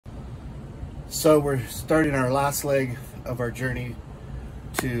So we're starting our last leg of our journey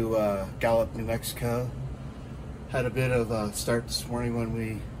to Gallup, New Mexico. Had a bit of a start this morning when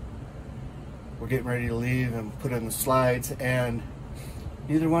we were getting ready to leave and put in the slides, and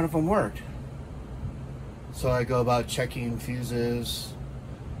neither one of them worked. So I go about checking fuses,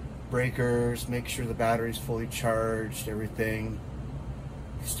 breakers, make sure the battery's fully charged, everything.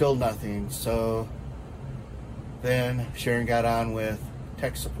 Still nothing. So then Sharon got on with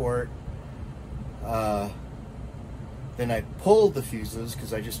tech support. Then I pulled the fuses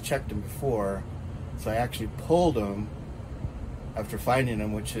because I just checked them before. So I actually pulled them after finding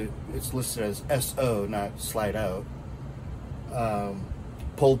them, which it's listed as SO, not slide out.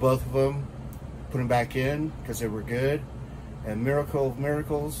 Pulled both of them, put them back in because they were good, and miracle of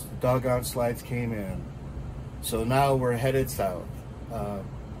miracles, the doggone slides came in. So now we're headed south, and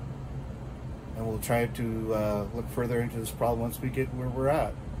we'll try to look further into this problem once we get where we're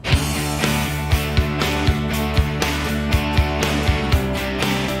at.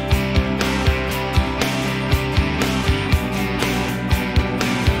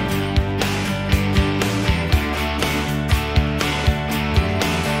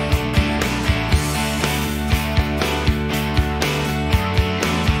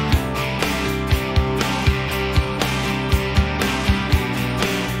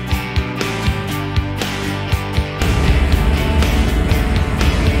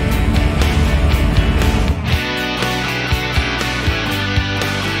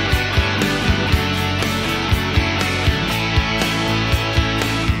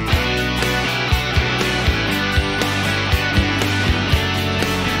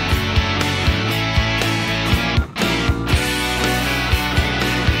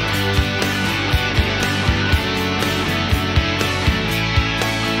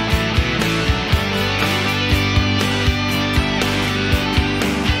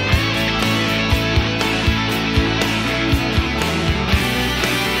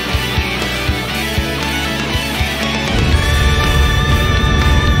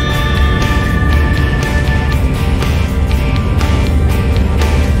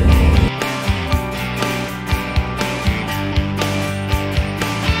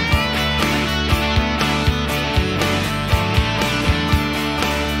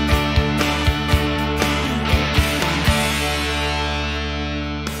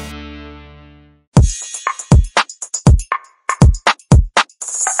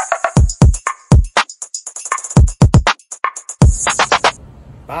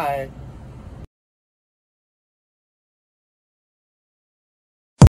 Bye.